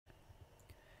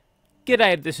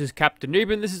G'day, this is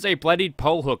Captainoob, and this is a Bloodied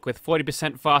pole hook with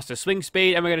 40% faster swing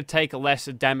speed, and we're going to take less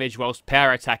damage whilst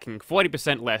power attacking.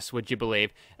 40% less, would you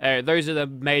believe? Those are the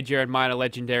major and minor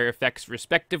legendary effects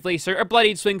respectively, so a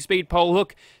Bloodied swing speed pole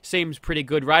hook seems pretty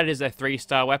good, right? It is a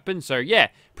 3-star weapon, so yeah,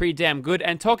 pretty damn good.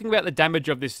 And talking about the damage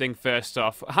of this thing first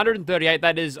off, 138,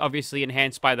 that is obviously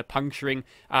enhanced by the puncturing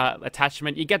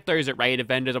attachment. You get those at Raider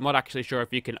vendors. I'm not actually sure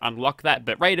if you can unlock that,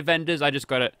 but Raider vendors, I just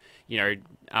got it, you know,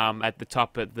 at the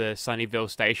top at the Sunnyvale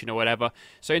station or whatever.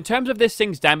 So in terms of this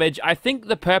thing's damage, I think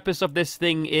the purpose of this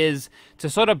thing is to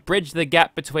sort of bridge the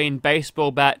gap between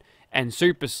baseball bat and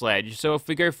super sledge. So if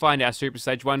we go find our super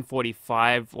sledge,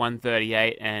 145,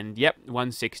 138, and yep,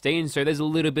 116. So there's a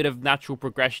little bit of natural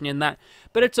progression in that,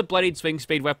 but it's a Bloodied swing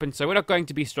speed weapon, so we're not going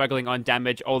to be struggling on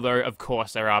damage, although of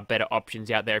course there are better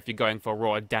options out there if you're going for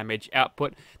raw damage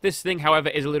output. This thing, however,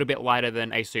 is a little bit lighter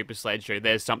than a super sledge, so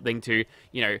there's something to,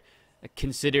 you know,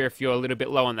 consider if you're a little bit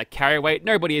low on the carry weight.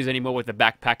 Nobody is anymore with the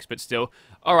backpacks, but still.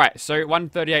 Alright, so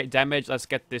 138 damage. Let's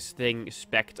get this thing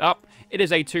spec'd up. It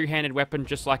is a two-handed weapon,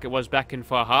 just like it was back in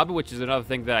Far Harbor, which is another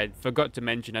thing that I forgot to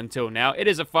mention until now. It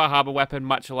is a Far Harbor weapon,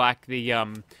 much like the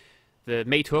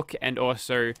meat hook and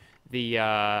also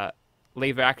the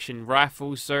lever action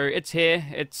rifle. So it's here.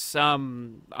 It's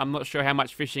I'm not sure how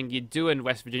much fishing you do in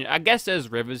West Virginia. I guess there's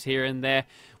rivers here and there,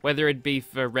 whether it be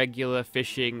for regular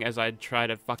fishing, as I try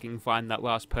to fucking find that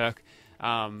last perk.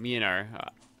 You know,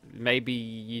 maybe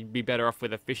you'd be better off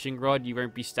with a fishing rod. You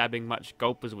won't be stabbing much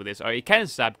gulpers with this. Oh, you can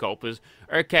stab gulpers.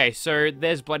 Okay, so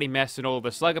there's Bloody Mess and all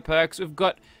the slugger perks. We've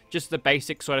got just the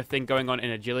basic sort of thing going on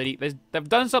in agility. They've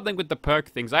done something with the perk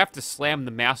things. I have to slam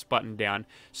the mouse button down.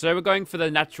 So we're going for the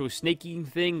natural sneaking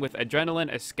thing with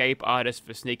Adrenaline, Escape Artist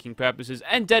for sneaking purposes,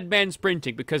 and Dead Man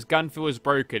Sprinting because Gunfill is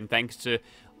broken thanks to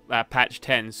patch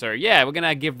 10. So yeah, we're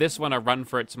gonna give this one a run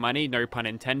for its money, no pun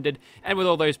intended. And with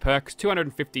all those perks,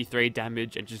 253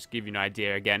 damage, and just to give you an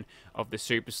idea again of the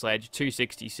super sledge,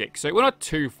 266. So we're not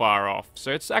too far off.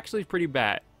 So it's actually pretty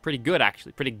bad. Pretty good,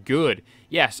 actually. Pretty good.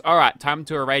 Yes, alright, time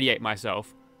to irradiate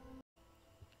myself.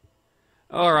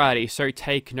 Alrighty, so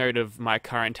take note of my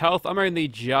current health. I'm only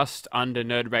just under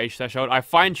Nerd Rage threshold. I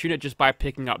fine-tune it just by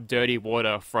picking up dirty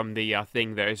water from the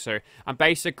thing, though. So I'm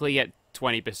basically at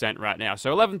 20% right now.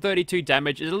 So 1132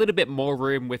 damage is a little bit more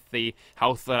room with the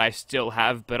health that I still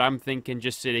have, but I'm thinking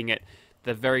just sitting at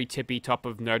the very tippy top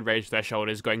of Nerd Rage threshold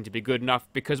is going to be good enough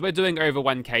because we're doing over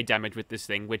 1k damage with this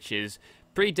thing, which is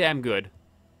pretty damn good.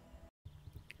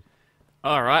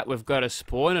 Alright, we've got a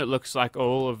spawn. It looks like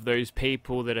all of those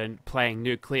people that are playing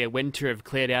Nuclear Winter have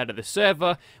cleared out of the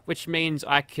server, which means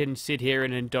I can sit here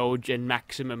and indulge in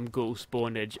maximum ghoul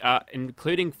spawnage,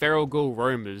 including feral ghoul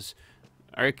roamers.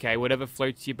 Okay, whatever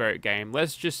floats your boat, game.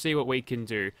 Let's just see what we can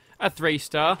do. A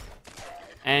 3-star,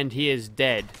 and he is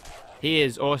dead. He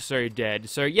is also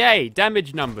dead. So yay,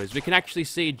 damage numbers. We can actually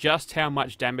see just how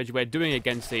much damage we're doing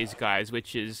against these guys,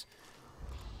 which is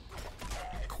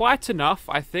quite enough,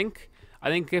 I think. I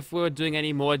think if we were doing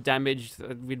any more damage,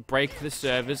 we'd break the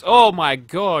servers. Oh my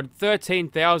god,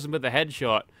 13,000 with a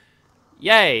headshot.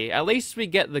 Yay, at least we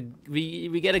get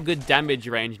we get a good damage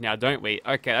range now, don't we?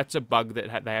 Okay, that's a bug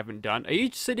that they haven't done. Are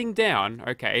you sitting down?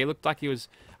 Okay, he looked like he was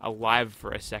alive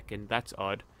for a second. That's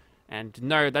odd. And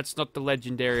no, that's not the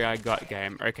legendary I got,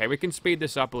 game. Okay, we can speed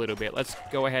this up a little bit. Let's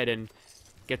go ahead and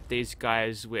get these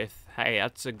guys with... Hey,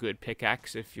 that's a good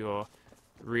pickaxe if you're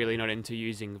really not into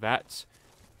using that.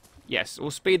 Yes,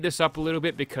 we'll speed this up a little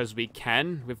bit because we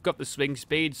can. We've got the swing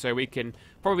speed, so we can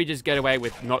probably just get away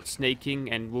with not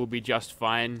sneaking and we'll be just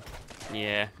fine.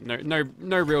 Yeah,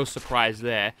 no real surprise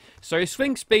there. So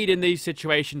swing speed in these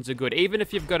situations are good. Even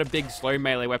if you've got a big slow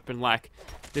melee weapon like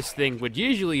this thing would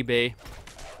usually be,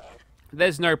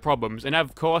 there's no problems. And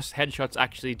of course, headshots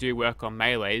actually do work on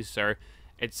melees, so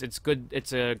it's good.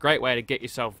 It's a great way to get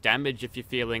yourself damage if you're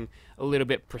feeling a little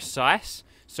bit precise.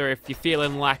 So if you're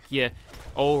feeling like your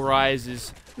all rise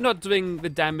is not doing the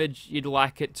damage you'd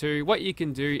like it to, what you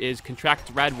can do is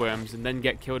contract radworms and then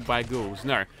get killed by ghouls.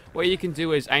 No, what you can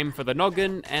do is aim for the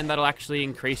noggin and that'll actually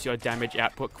increase your damage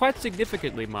output quite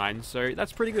significantly, mine, so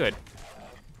that's pretty good.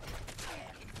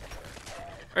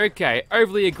 Okay,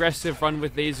 overly aggressive run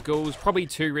with these ghouls, probably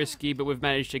too risky, but we've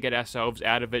managed to get ourselves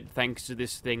out of it thanks to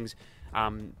this thing's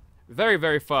very,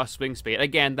 very fast swing speed.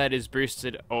 Again, that is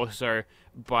boosted also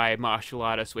by martial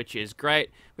artists, which is great.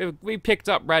 We picked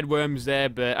up radworms there,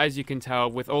 but as you can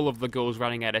tell, with all of the ghouls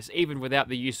running at us, even without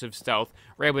the use of stealth,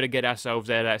 we're able to get ourselves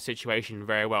out of that situation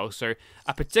very well. So,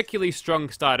 a particularly strong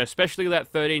start, especially that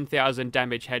 13,000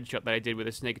 damage headshot that I did with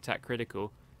a sneak attack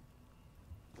critical.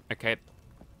 Okay,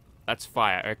 that's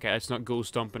fire. Okay, that's not ghoul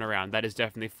stomping around. That is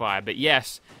definitely fire. But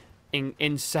yes,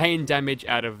 insane damage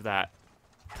out of that.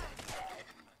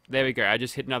 There we go. I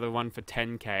just hit another one for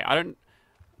 10k. I don't...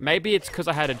 Maybe it's because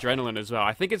I had adrenaline as well.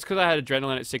 I think it's because I had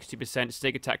adrenaline at 60%,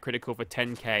 sneak attack critical for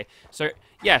 10k. So,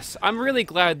 yes, I'm really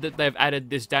glad that they've added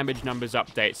this damage numbers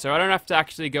update. So I don't have to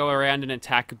actually go around and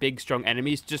attack big, strong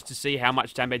enemies just to see how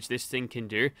much damage this thing can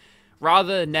do.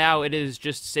 Rather, now it is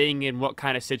just seeing in what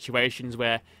kind of situations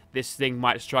where this thing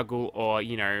might struggle or,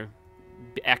 you know,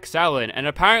 excel in. And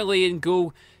apparently in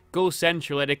Ghoul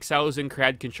Central, it excels in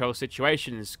crowd control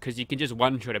situations, because you can just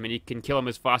one-shot him and you can kill him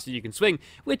as fast as you can swing,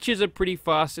 which is a pretty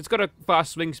fast... It's got a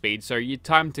fast swing speed, so your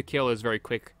time to kill is very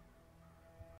quick.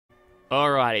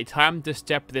 Alrighty, time to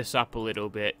step this up a little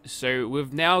bit. So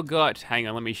we've now got... Hang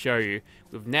on, let me show you.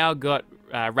 We've now got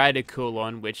Radical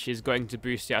on, which is going to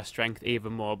boost our strength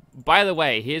even more. By the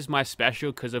way, here's my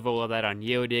special because of all of that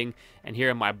unyielding, and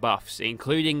here are my buffs,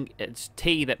 including its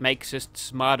T that makes us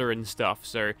smarter and stuff,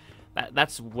 so...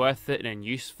 That's worth it and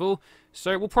useful.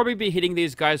 So we'll probably be hitting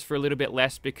these guys for a little bit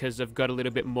less because I've got a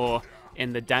little bit more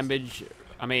in the damage.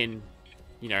 I mean,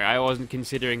 you know, I wasn't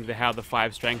considering how the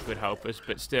 5 strength would help us,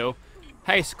 but still.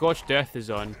 Hey, Scorched Earth is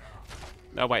on.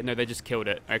 Oh wait, no, they just killed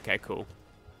it. Okay, cool.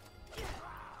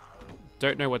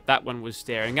 Don't know what that one was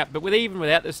staring at, but even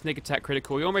without the sneak attack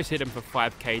critical, we almost hit him for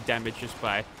 5k damage just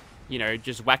by, you know,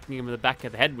 just whacking him in the back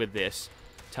of the head with this.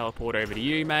 Teleport over to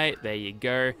you, mate. There you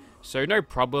go. So no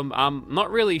problem. I'm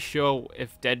not really sure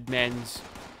if Dead Man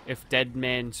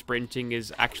sprinting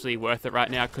is actually worth it right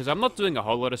now, because I'm not doing a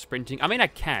whole lot of sprinting. I mean, I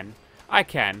can.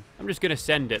 I'm just gonna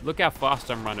send it. Look how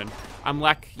fast I'm running. I'm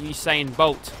like Usain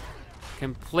Bolt,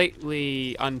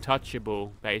 completely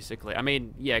untouchable, basically. I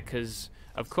mean, yeah, because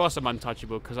of course I'm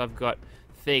untouchable because I've got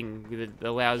thing that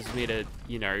allows me to,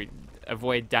 you know,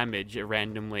 avoid damage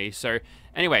randomly. So,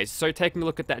 anyways, so taking a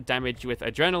look at that damage with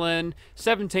adrenaline,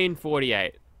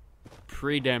 1748.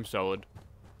 Pretty damn solid.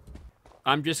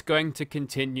 I'm just going to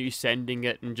continue sending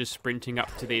it and just sprinting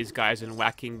up to these guys and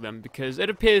whacking them because it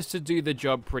appears to do the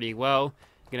job pretty well.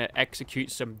 I'm gonna execute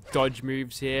some dodge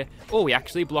moves here. Oh, he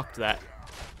actually blocked that.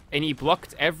 And he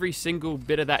blocked every single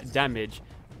bit of that damage.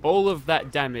 All of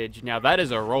that damage. Now that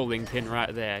is a rolling pin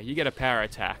right there. You get a power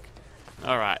attack.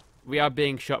 Alright, we are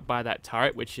being shot by that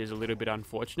turret, which is a little bit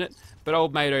unfortunate. But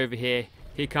old mate over here,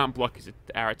 he can't block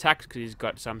our attacks because he's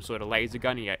got some sort of laser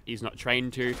gun he's not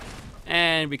trained to.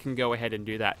 And we can go ahead and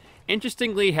do that.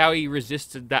 Interestingly, how he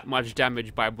resisted that much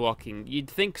damage by blocking. You'd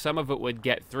think some of it would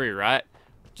get through, right?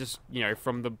 Just, you know,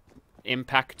 from the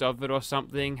impact of it or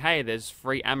something. Hey, there's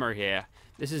free ammo here.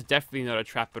 This is definitely not a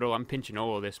trap at all. I'm pinching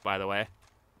all of this, by the way.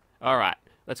 Alright,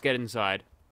 let's get inside.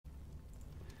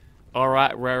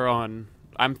 Alright, we're on.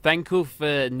 I'm thankful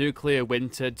for Nuclear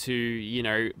Winter to, you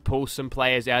know, pull some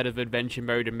players out of adventure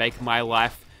mode and make my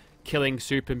life killing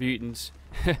super mutants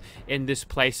in this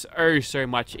place oh so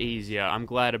much easier. I'm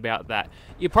glad about that.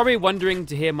 You're probably wondering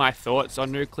to hear my thoughts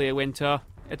on Nuclear Winter.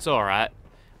 It's alright.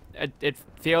 It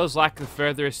feels like the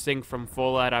furthest thing from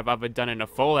Fallout I've ever done in a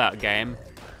Fallout game.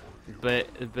 But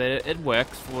it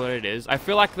works for what it is. I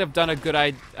feel like they've done a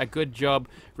good job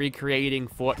recreating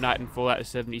Fortnite and Fallout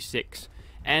 76.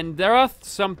 And there are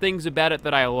some things about it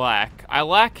that I like. I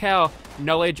like how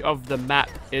knowledge of the map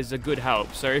is a good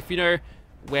help. So if you know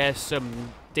where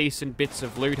some decent bits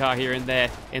of loot are here and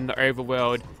there in the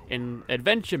overworld in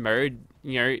adventure mode,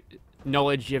 you know,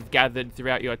 knowledge you've gathered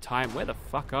throughout your time. Where the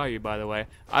fuck are you, by the way?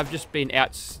 I've just been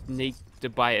out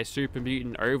sneaked by a super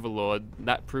mutant overlord.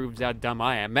 That proves how dumb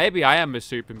I am. Maybe I am a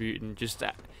super mutant just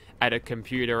at a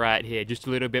computer right here. Just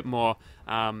a little bit more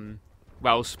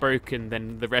well-spoken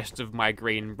than the rest of my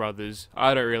green brothers.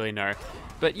 I don't really know.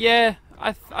 But yeah,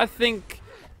 I think,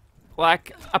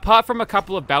 like, apart from a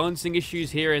couple of balancing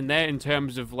issues here and there in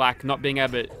terms of, like, not being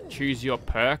able to choose your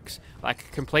perks,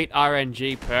 like complete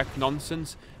RNG perk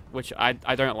nonsense, which I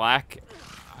don't like,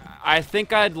 I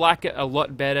think I'd like it a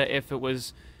lot better if it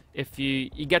was, if you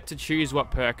get to choose what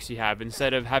perks you have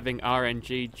instead of having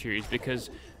RNG choose,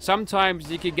 because sometimes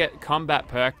you could get combat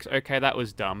perks. Okay, that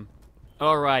was dumb.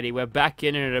 Alrighty, we're back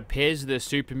in, and it appears the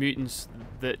super mutants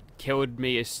that killed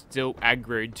me are still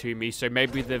aggroed to me, so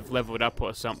maybe they've leveled up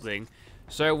or something.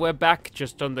 So we're back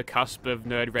just on the cusp of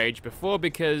Nerd Rage before,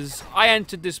 because I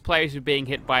entered this place with being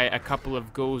hit by a couple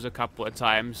of ghouls a couple of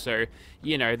times, so,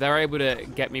 you know, they're able to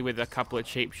get me with a couple of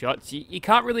cheap shots. You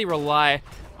can't really rely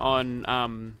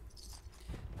on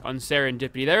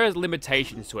serendipity. There are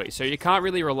limitations to it, so you can't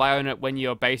really rely on it when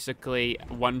you're basically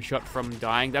one shot from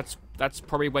dying. That's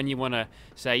probably when you want to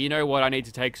say, you know what, I need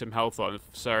to take some health off.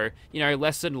 So, you know,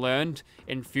 lesson learned.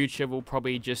 In future, we'll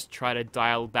probably just try to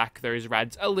dial back those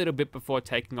rads a little bit before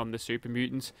taking on the super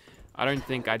mutants. I don't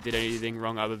think I did anything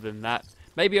wrong other than that.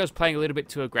 Maybe I was playing a little bit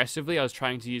too aggressively. I was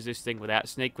trying to use this thing without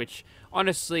sneak, which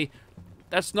honestly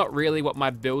that's not really what my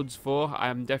build's for.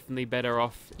 I'm definitely better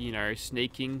off, you know,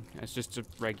 sneaking. It's just a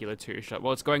regular 2-shot.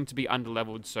 Well, it's going to be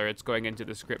underleveled, so it's going into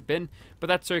the script bin. But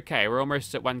that's okay. We're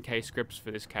almost at 1k scripts for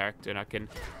this character, and I can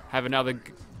have another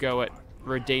go at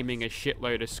redeeming a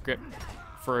shitload of script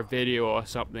for a video or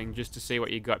something just to see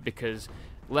what you got, because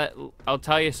I'll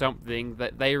tell you something,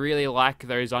 that they really like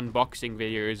those unboxing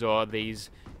videos or these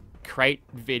crate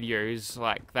videos.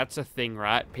 Like, that's a thing,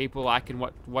 right? People liking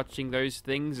watching those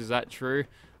things. Is that true?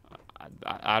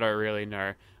 I don't really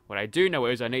know. What I do know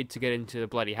is I need to get into the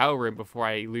bloody hell room before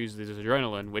I lose this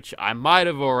adrenaline, which I might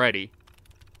have already.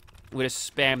 We'll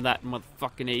just spam that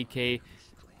motherfucking E key,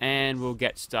 and we'll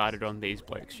get started on these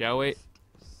blokes, shall we?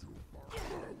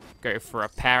 Go for a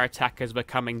power attack as we're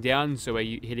coming down, so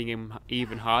we're hitting him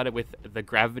even harder with the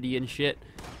gravity and shit.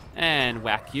 And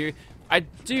whack you. I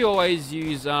do always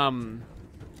use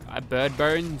bird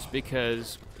bones,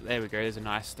 because there we go, there's a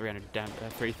nice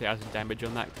 3,000 damage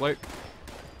on that bloke.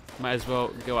 Might as well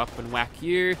go up and whack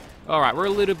you. Alright, we're a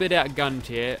little bit outgunned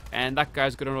here, and that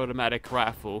guy's got an automatic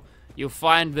rifle. You'll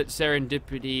find that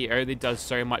Serendipity only does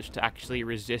so much to actually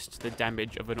resist the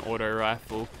damage of an auto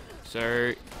rifle.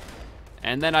 So,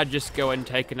 and then I just go and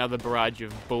take another barrage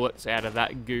of bullets out of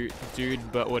that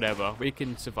dude, but whatever. We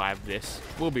can survive this.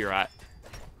 We'll be right.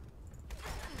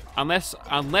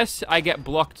 Unless I get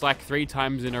blocked like 3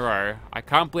 times in a row. I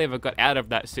can't believe I got out of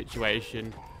that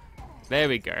situation. There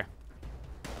we go.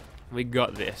 We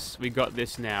got this. We got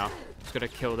this now. Just gotta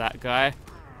kill that guy.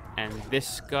 And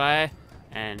this guy.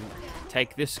 And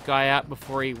take this guy out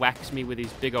before he whacks me with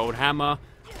his big old hammer.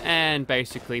 And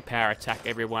basically power attack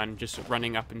everyone just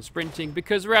running up and sprinting,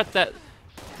 because we're at that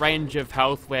range of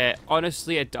health where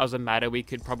honestly it doesn't matter. We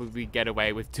could probably get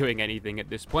away with doing anything at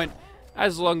this point,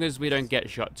 as long as we don't get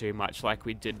shot too much like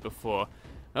we did before.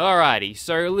 Alrighty,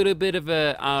 so a little bit of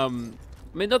a I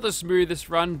mean, not the smoothest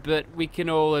run, but we can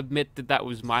all admit that that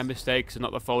was my mistakes and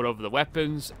not the fault of the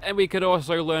weapons, and we could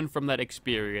also learn from that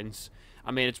experience.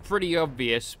 I mean, it's pretty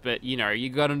obvious, but you know, you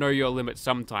gotta know your limits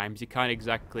sometimes. You can't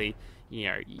exactly, you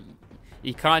know,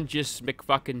 you can't just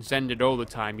McFucking send it all the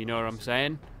time, you know what I'm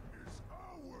saying?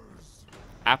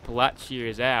 Appalachia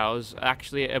is ours.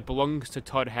 Actually, it belongs to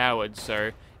Todd Howard,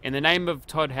 so in the name of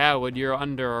Todd Howard, you're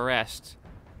under arrest.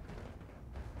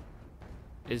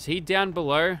 Is he down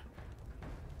below?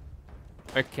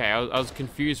 Okay, I was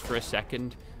confused for a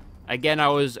second. Again, I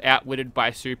was outwitted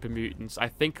by super mutants. I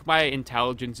think my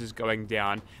intelligence is going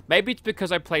down. Maybe it's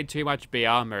because I played too much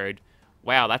BR mode.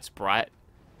 Wow, that's bright.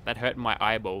 That hurt my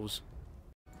eyeballs.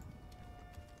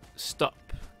 Stop.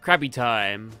 Krabby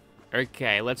time.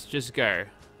 Okay, let's just go.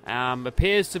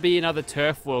 Appears to be another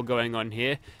turf war going on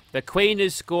here. The queen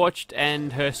is scorched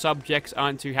and her subjects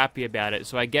aren't too happy about it,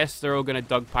 so I guess they're all gonna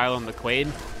dogpile on the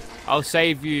queen. I'll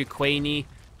save you, Queenie.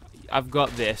 I've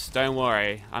got this, don't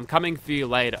worry. I'm coming for you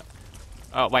later.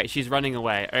 Oh, wait, she's running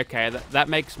away. Okay, that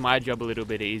makes my job a little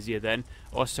bit easier then.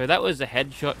 Also, that was a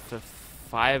headshot for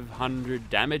 500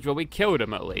 damage. Well, we killed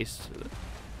him at least.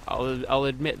 I'll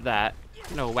admit that.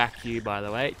 I'm gonna whack you, by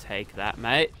the way. Take that,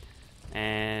 mate.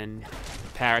 And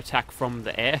power attack from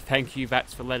the air. Thank you,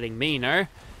 Vats, for letting me know.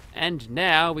 And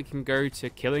now we can go to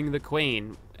killing the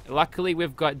queen. Luckily,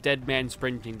 we've got Dead Man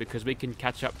Sprinting because we can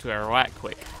catch up to her right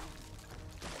quick.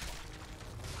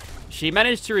 She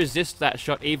managed to resist that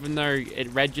shot even though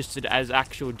it registered as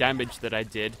actual damage that I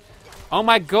did. Oh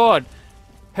my god!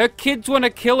 Her kids want to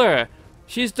kill her!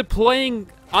 She's deploying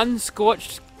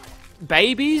unscorched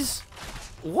babies?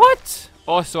 What?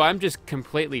 Also, I'm just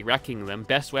completely wrecking them.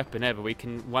 Best weapon ever. We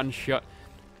can one-shot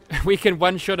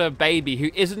a baby who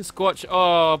isn't scorched.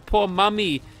 Oh, poor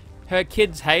mummy. Her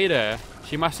kids hate her.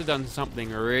 She must have done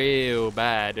something real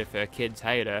bad if her kids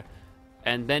hate her.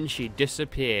 And then she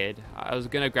disappeared. I was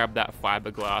gonna grab that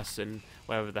fiberglass and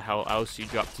whatever the hell else you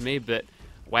dropped to me, but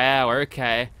wow,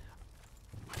 okay.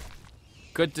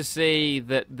 Good to see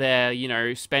that they're, you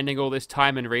know, spending all this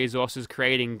time and resources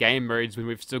creating game modes when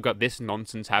we've still got this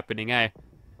nonsense happening, eh?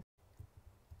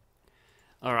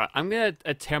 Alright, I'm gonna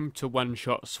attempt to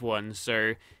one-shot Swan,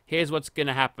 so here's what's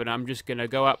gonna happen. I'm just gonna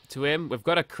go up to him. We've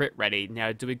got a crit ready.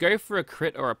 Now, do we go for a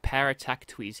crit or a power attack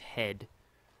to his head?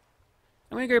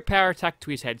 I'm gonna go power attack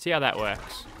to his head, see how that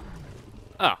works.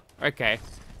 Oh, okay.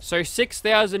 So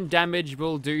 6,000 damage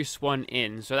will do Swan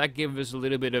in, so that gives us a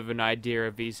little bit of an idea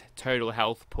of his total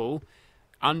health pool.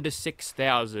 Under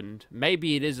 6,000.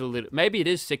 Maybe it is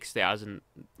 6,000.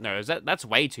 No, that's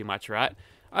way too much, right?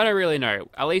 I don't really know.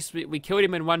 At least we killed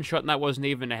him in one shot and that wasn't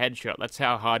even a headshot. That's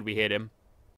how hard we hit him.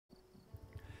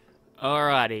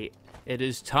 Alrighty. It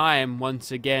is time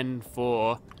once again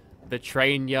for the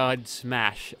train yard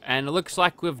smash, and it looks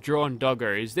like we've drawn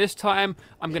doggos. This time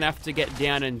I'm gonna have to get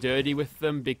down and dirty with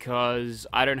them because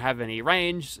I don't have any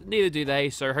range, neither do they,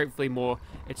 so hopefully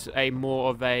it's more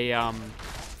of a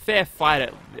fair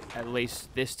fight at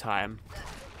least this time.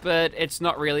 But it's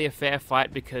not really a fair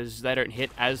fight because they don't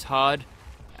hit as hard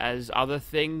as other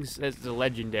things, as the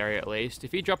legendary at least.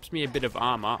 If he drops me a bit of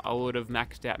armor, I would have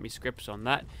maxed out my scripts on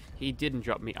that. He didn't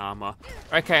drop me armor.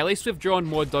 Okay, at least we've drawn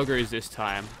more doggos this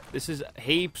time. This is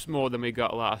heaps more than we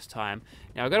got last time.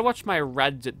 Now, I've got to watch my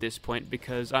rads at this point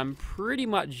because I'm pretty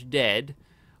much dead.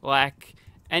 Like,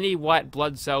 any white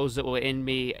blood cells that were in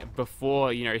me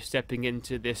before, you know, stepping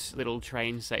into this little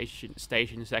train station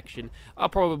section are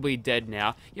probably dead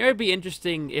now. You know, it'd be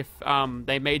interesting if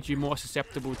they made you more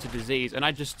susceptible to disease, and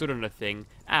I just stood on a thing.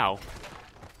 Ow.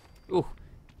 Ooh,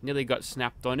 nearly got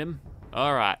snapped on him.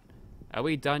 Alright, are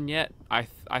we done yet? I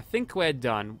think we're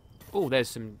done. Oh, there's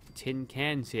some tin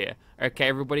cans here. Okay,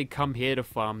 everybody come here to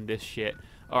farm this shit.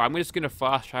 Alright, I'm just gonna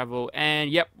fast travel,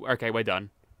 and yep, okay, we're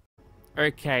done.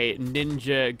 Okay,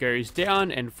 Ninja goes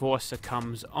down, Enforcer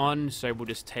comes on, so we'll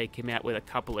just take him out with a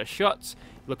couple of shots.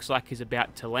 Looks like he's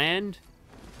about to land.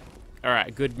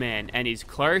 Alright, good man, and he's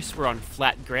close. We're on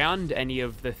flat ground. Any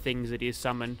of the things that he's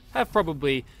summoned have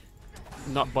probably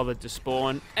not bothered to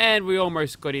spawn, and we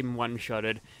almost got him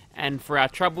one-shotted. And for our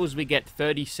troubles, we get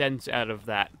 30 cents out of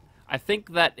that. I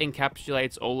think that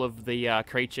encapsulates all of the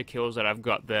creature kills that I've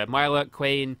got. The Mirelurk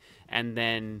Queen, and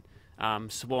then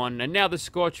Swan, and now the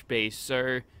Scorch Beast.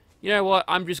 So, you know what,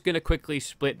 I'm just going to quickly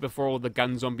split before all the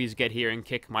gun zombies get here and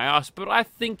kick my ass, but I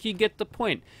think you get the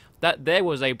point. That there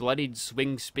was a bloodied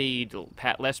swing speed,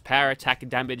 less power attack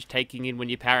damage taking in when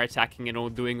you're power attacking and all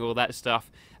doing all that stuff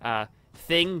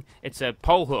thing. It's a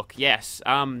pole hook, yes.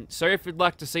 So if you'd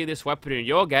like to see this weapon in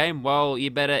your game, well, you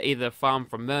better either farm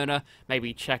from Myrna,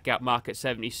 maybe check out Market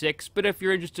 76, but if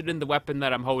you're interested in the weapon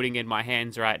that I'm holding in my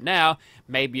hands right now,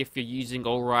 maybe if you're using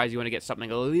All Rise, you want to get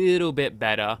something a little bit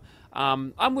better,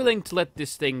 I'm willing to let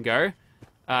this thing go.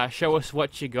 Show us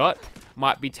what you got.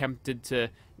 Might be tempted to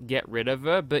get rid of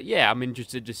her, but yeah, I'm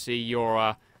interested to see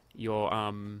your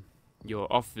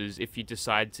offers if you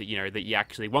decide to, you know, that you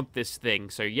actually want this thing.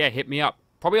 So yeah, hit me up.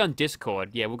 Probably on Discord.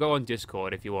 Yeah, we'll go on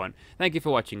Discord if you want. Thank you for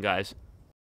watching, guys.